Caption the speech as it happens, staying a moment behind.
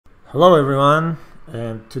Hello everyone,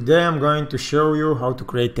 and today I'm going to show you how to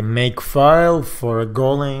create a Makefile for a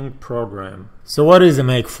Golang program. So what is a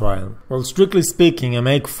Makefile? Well, strictly speaking, a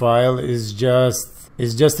Makefile is just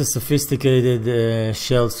a sophisticated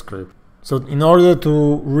shell script. So in order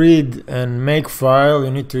to read and Makefile,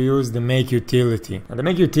 you need to use the make utility. And the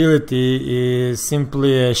make utility is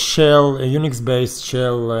simply a shell, a Unix-based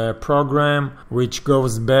shell program which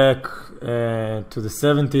goes back to the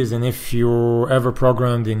 70s, and if you ever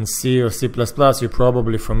programmed in C or C++, you're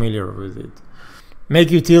probably familiar with it.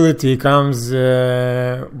 Make utility comes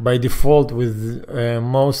by default with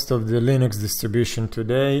most of the Linux distribution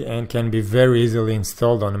today and can be very easily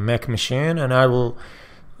installed on a Mac machine, and I will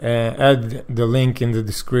add the link in the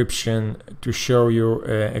description to show you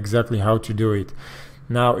exactly how to do it.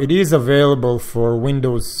 Now, it is available for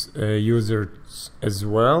Windows users as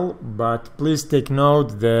well, but please take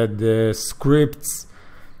note that the scripts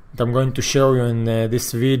that I'm going to show you in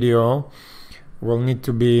this video will need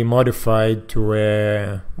to be modified to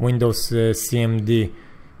a Windows CMD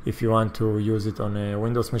if you want to use it on a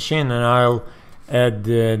Windows machine, and I'll add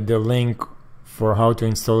the link for how to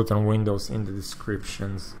install it on Windows in the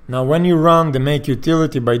descriptions. Now, when you run the make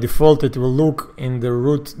utility, by default it will look in the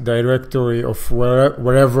root directory of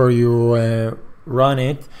wherever you run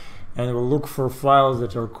it, and it will look for files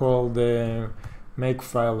that are called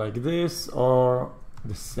Makefile like this, or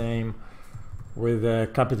the same with a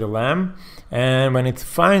capital M. And when it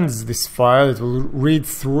finds this file, it will read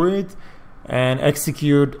through it and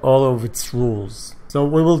execute all of its rules. So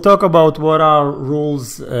we will talk about what are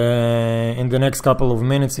rules in the next couple of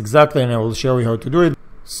minutes exactly, and I will show you how to do it.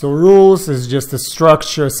 So rules is just a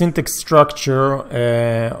structure, syntax structure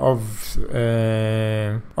of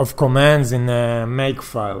commands in a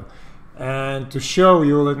Makefile. And to show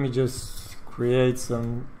you, let me just create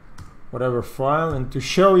some whatever file, and to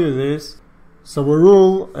show you this, so a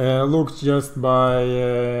rule looks just by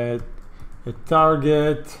a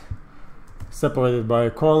target separated by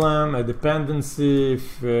a column, a dependency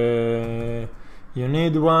if you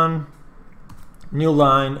need one, new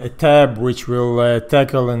line, a tab which we'll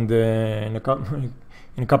tackle in a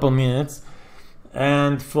couple minutes,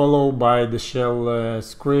 and followed by the shell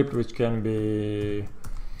script, which can be,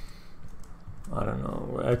 I don't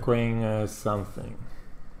know, echoing something.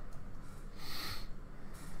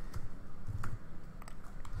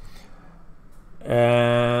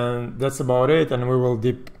 And that's about it, and we will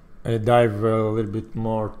dive a little bit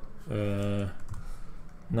more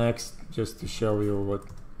next, just to show you what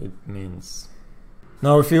it means.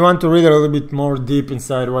 Now, if you want to read a little bit more deep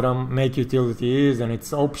inside what a make utility is and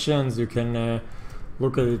its options, you can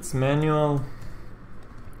look at its manual,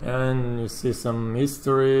 and you see some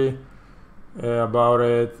history about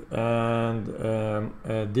it, and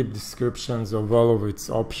deep descriptions of all of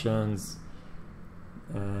its options,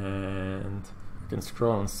 and you can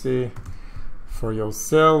scroll and see for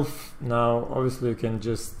yourself. Now, obviously, you can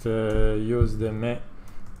just use the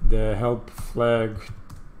help flag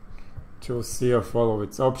to see or follow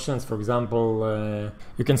its options. For example,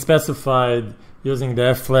 you can specify using the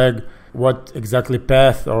F flag what exactly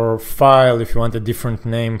path or file, if you want a different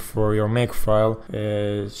name for your Makefile,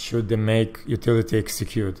 should the make utility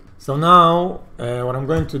execute. So now what I'm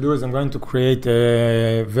going to do is I'm going to create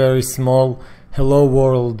a very small hello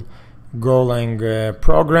world Golang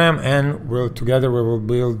program, and together we will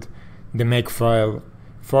build the Makefile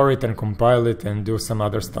for it and compile it and do some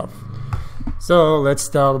other stuff. So let's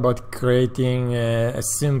start about creating a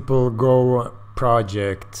simple Go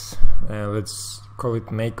project. Let's call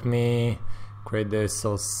it make me, create the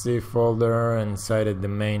SLC folder, and inside it the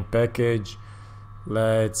main package.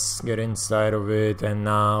 Let's get inside of it, and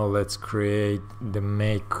now let's create the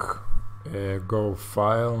make Go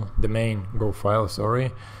file, the main Go file,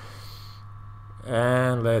 sorry.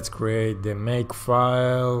 And let's create the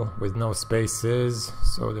Makefile with no spaces,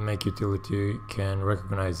 so the make utility can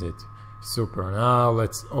recognize it. Super. Now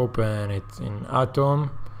let's open it in Atom,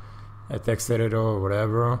 a text editor or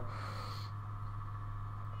whatever,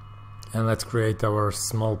 and let's create our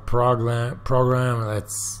small program.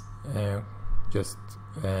 Let's just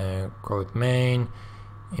call it main,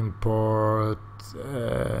 import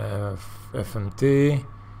fmt,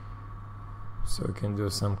 so we can do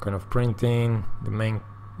some kind of printing. The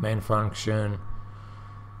main function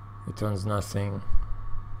returns nothing,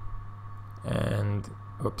 and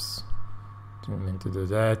oops, didn't mean to do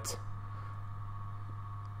that.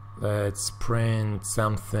 Let's print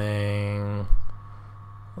something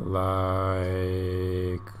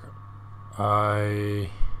like I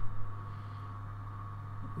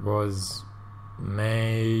was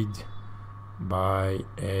made by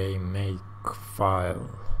a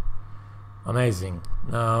Makefile. Amazing.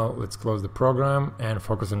 Now let's close the program and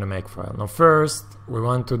focus on the Makefile. Now first we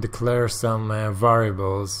want to declare some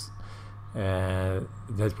variables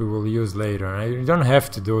that we will use later. You don't have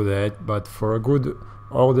to do that, but for a good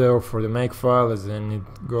order for the Makefile, as in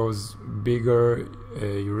it goes bigger,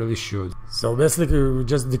 you really should. So basically we're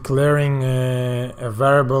just declaring a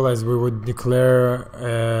variable as we would declare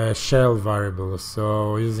a shell variable.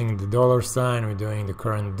 So using the $, we're doing the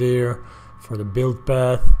current dir for the build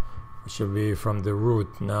path, which will be from the root.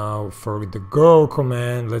 Now for the go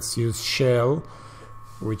command, let's use shell,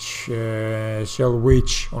 which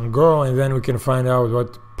on go, and then we can find out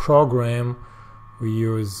what program we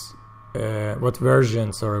use, what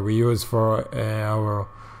version we use for our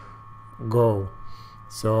go.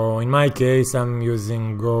 So in my case I'm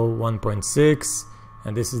using go 1.6,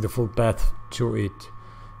 and this is the full path to it.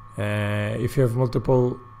 If you have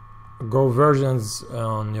multiple go versions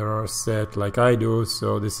on your set like I do,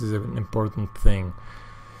 so this is an important thing.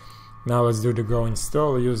 Now let's do the go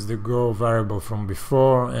install. Use the go variable from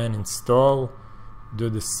before and install. Do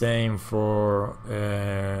the same for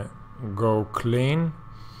go clean.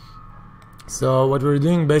 So what we're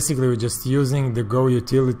doing basically, we're just using the go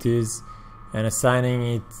utilities and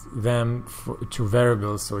assigning them to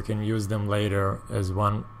variables, so we can use them later as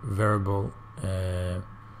one variable at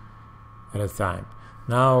a time.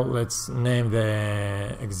 Now let's name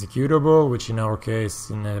the executable, which in our case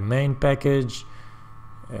in the main package,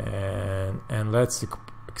 and let's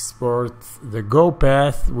export the go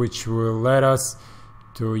path, which will let us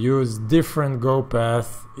to use different go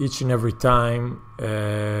path each and every time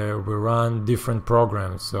we run different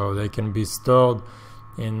programs, so they can be stored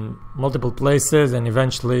in multiple places and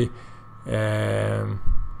eventually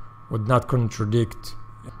would not contradict.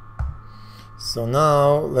 So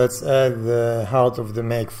now let's add the heart of the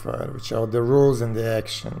Makefile, which are the rules and the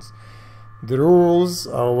actions. The rules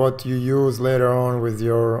are what you use later on with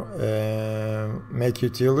your make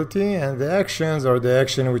utility, and the actions are the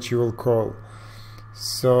action which you will call.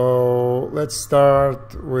 So let's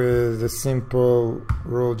start with a simple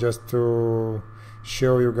rule just to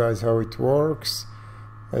show you guys how it works.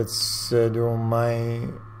 Let's do my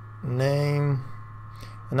name,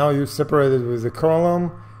 and now you separate it with a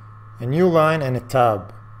column, a new line, and a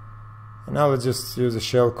tab. And now let's just use a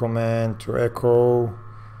shell command to echo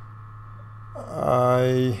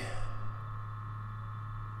I'm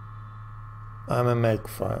a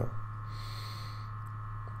Makefile.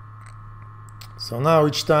 So now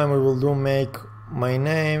each time we will do make my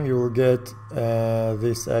name, you will get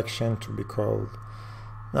this action to be called.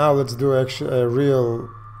 Now let's do a real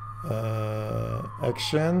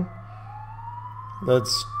action.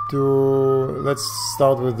 Let's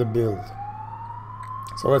start with the build.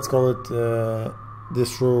 So let's call it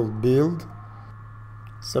this rule build,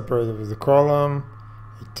 separated with the column,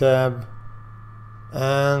 a tab,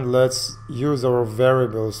 and let's use our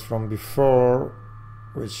variables from before,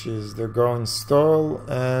 which is the go install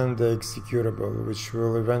and the executable, which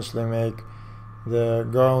will eventually make the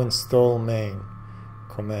go install main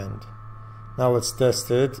command. Now let's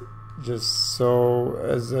test it. Just so,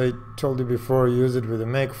 as I told you before, use it with a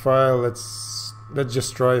Makefile. Let's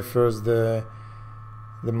just try first the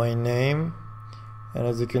my name, and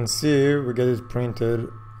as you can see, we get it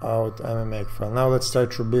printed out. I'm a Makefile. Now let's try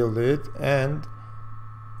to build it, and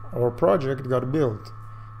our project got built.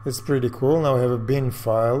 It's pretty cool. Now we have a bin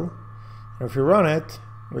file, and if we run it,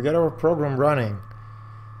 we get our program running.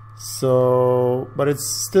 So, but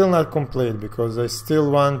it's still not complete because I still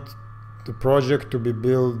want the project to be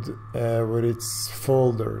built with its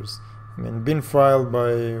folders. I mean, bin file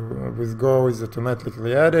with Go is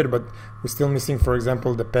automatically added, but we're still missing, for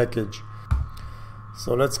example, the package.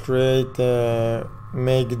 So let's create a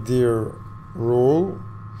make dir rule,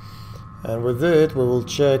 and with it we will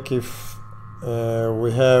check if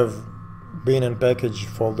we have bin and package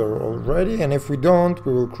folder already, and if we don't,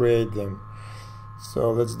 we will create them.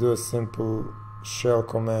 So let's do a simple shell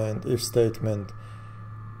command, if statement,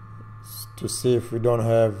 to see if we don't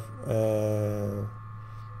have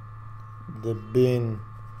the bin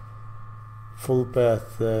full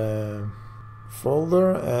path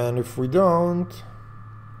folder, and if we don't,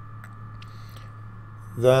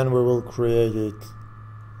 then we will create it.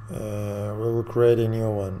 We will create a new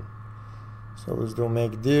one. So let's do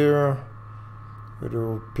make dir, we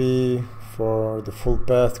do p for the full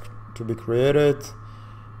path to be created,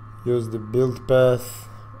 use the build path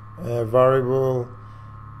variable,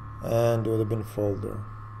 and do the bin folder.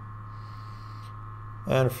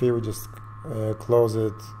 And if we just close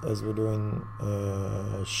it as we do in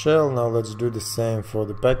shell. Now let's do the same for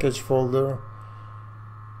the package folder,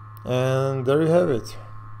 and there you have it.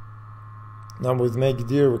 Now with make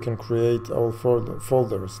dir we can create all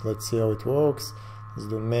folders. Let's see how it works. Let's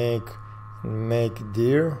do make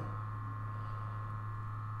dir,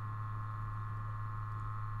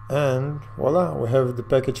 and voila, we have the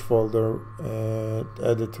package folder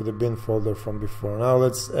added to the bin folder from before. Now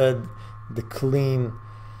let's add the clean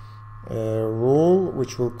rule,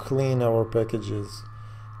 which will clean our packages.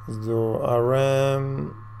 Let's do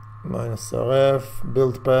rm -rf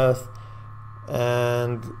build path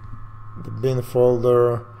and the bin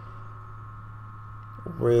folder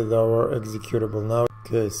with our executable. Now,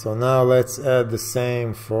 okay, so now let's add the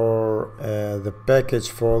same for the package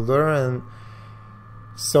folder. And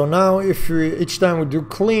so now if we each time we do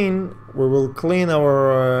clean, we will clean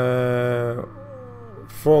our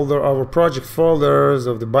folder, our project folders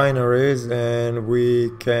of the binaries, and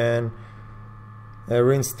we can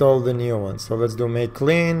reinstall the new one. So let's do make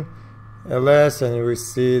clean ls, and we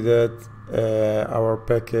see that our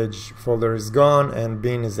package folder is gone and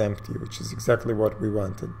bin is empty, which is exactly what we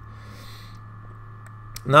wanted.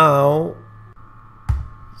 Now,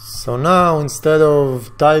 so now instead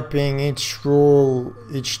of typing each rule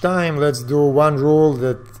each time, let's do one rule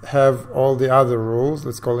that have all the other rules.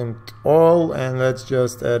 Let's call it all, and let's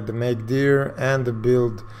just add the make dir and the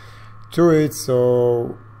build to it.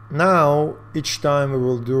 So now each time we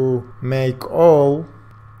will do make all,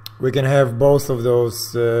 we can have both of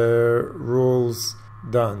those rules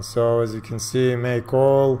done. So as you can see, make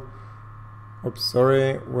all,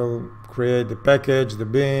 will create the package, the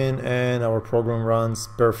bin, and our program runs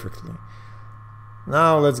perfectly.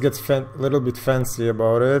 Now let's get a little bit fancy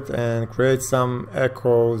about it and create some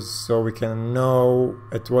echoes so we can know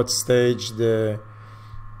at what stage the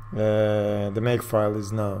Makefile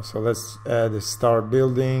is now. So let's add a start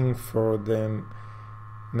building for the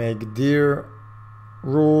make dir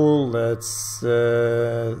rule. Let's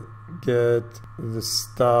get the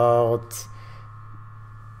start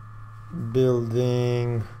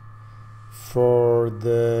building for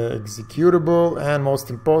the executable, and most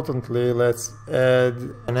importantly, let's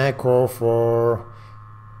add an echo for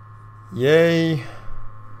yay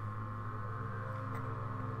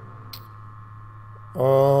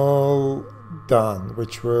all done,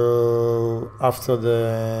 which will, after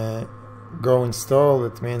the go install,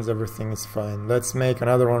 it means everything is fine. Let's make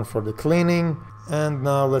another one for the cleaning, and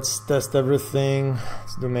now let's test everything.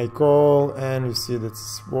 Let's do make all, and you see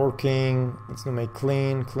that's working. Let's do make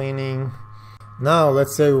cleaning. Now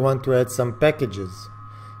let's say we want to add some packages,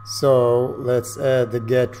 so let's add the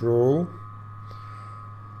get rule.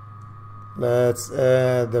 Let's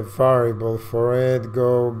add a variable for it,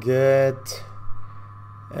 go get,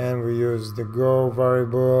 and we use the go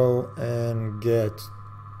variable and get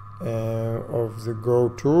of the go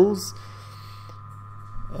tools.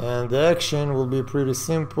 And the action will be pretty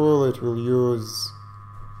simple. It will use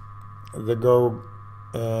the go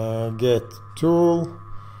get tool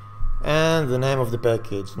and the name of the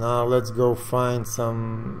package. Now let's go find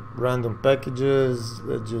some random packages.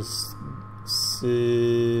 Let's just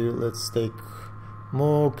see, let's take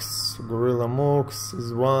Mux, Gorilla Mux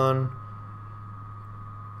is one,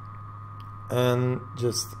 and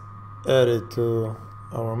just add it to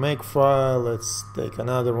our Makefile. Let's take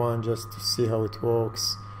another one just to see how it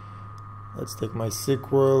works. Let's take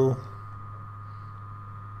MySQL.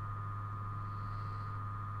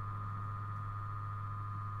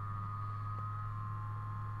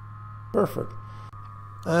 Perfect.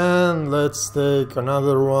 And let's take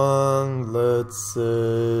another one. Let's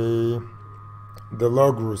say the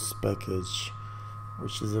Logrus package,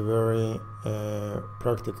 which is a very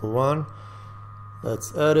practical one.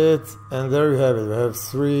 Let's add it, and there you have it. We have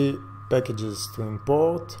 3 packages to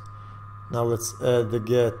import. Now let's add the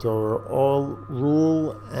get or all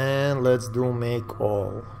rule, and let's do make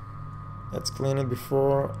all. Let's clean it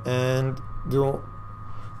before and do,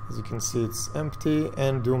 as you can see, it's empty,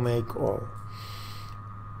 and do make all.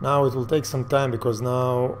 Now it will take some time because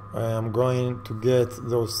now I am going to get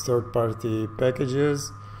those third-party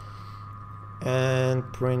packages and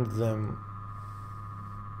print them.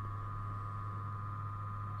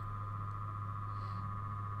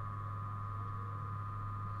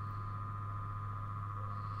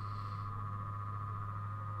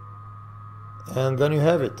 And then you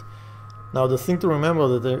have it. Now the thing to remember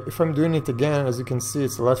that if I'm doing it again, as you can see,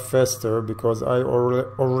 it's a lot faster because I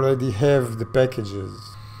already have the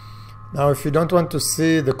packages. Now if you don't want to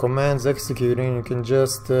see the commands executing, you can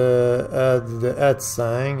just add the @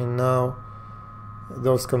 sign, and now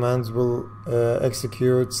those commands will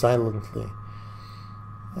execute silently.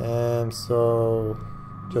 And so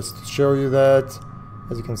just to show you that,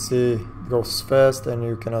 as you can see, it goes fast and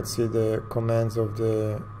you cannot see the commands of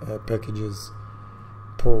the packages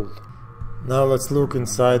pulled. Now let's look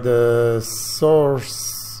inside the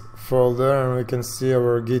source folder, and we can see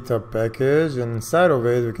our GitHub package, and inside of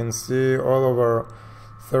it we can see all of our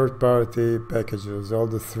third-party packages, all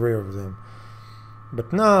the 3 of them.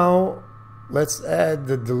 But now let's add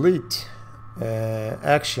the delete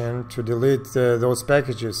action to delete those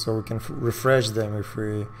packages, so we can refresh them if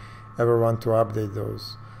we ever want to update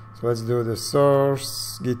those. So let's do the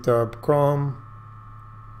source github.com,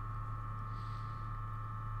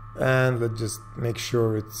 and let's just make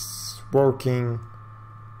sure it's working.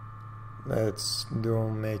 Let's do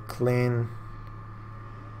make clean,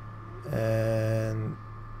 and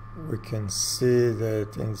we can see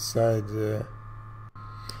that inside the...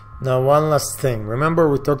 Now one last thing, remember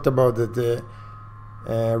we talked about that the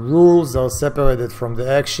rules are separated from the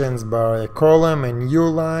actions by a column, a new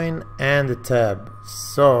line, and a tab.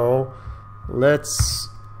 So let's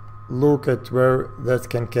look at where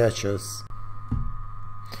that can catch us.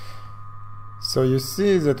 So you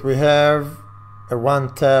see that we have a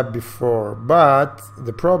 1 tab before, but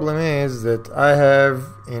the problem is that I have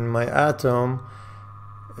in my atom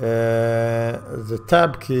the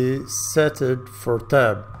tab key set it for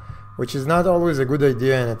tab, which is not always a good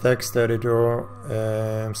idea in a text editor.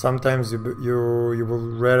 Sometimes you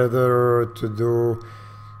will rather to do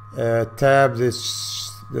a tab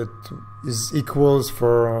that is equals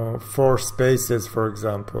for 4 spaces, for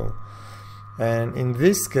example. And in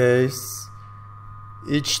this case,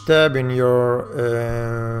 each tab in your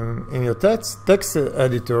text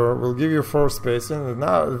editor will give you 4 spaces, and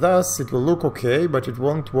now thus it will look okay, but it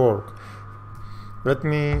won't work. Let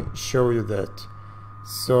me show you that.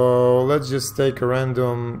 So let's just take a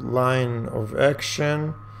random line of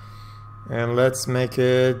action and let's make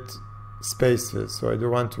it spaces. So I do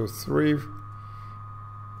 1, 2, 3,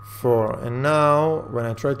 4, and now when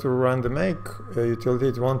I try to run the make utility,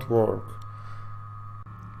 it won't work.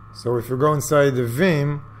 So if you go inside the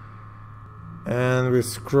Vim and we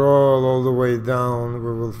scroll all the way down,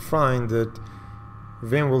 we will find that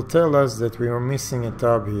Vim will tell us that we are missing a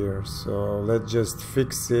tab here. So let's just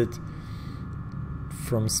fix it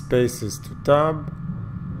from spaces to tab,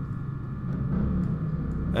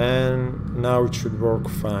 and now it should work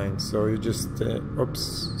fine. So you just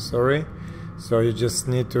so you just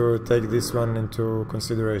need to take this one into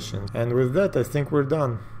consideration. And with that, I think we're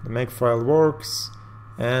done. The Makefile works,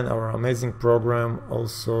 and our amazing program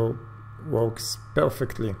also works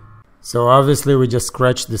perfectly. So obviously we just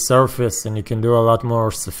scratched the surface, and you can do a lot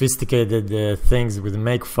more sophisticated things with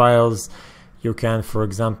Makefiles. You can, for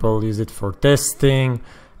example, use it for testing,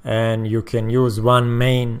 and you can use one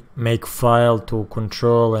main Makefile to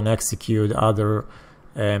control and execute other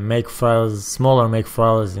Makefiles, smaller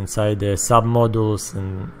Makefiles inside the submodules,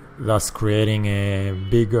 and thus creating a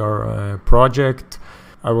bigger project.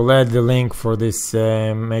 I will add the link for this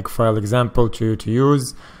Makefile example to you to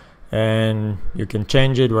use, and you can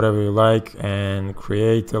change it whatever you like and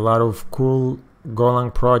create a lot of cool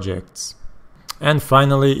Golang projects. And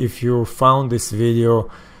finally, if you found this video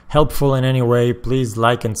helpful in any way, please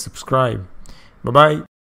like and subscribe. Bye bye.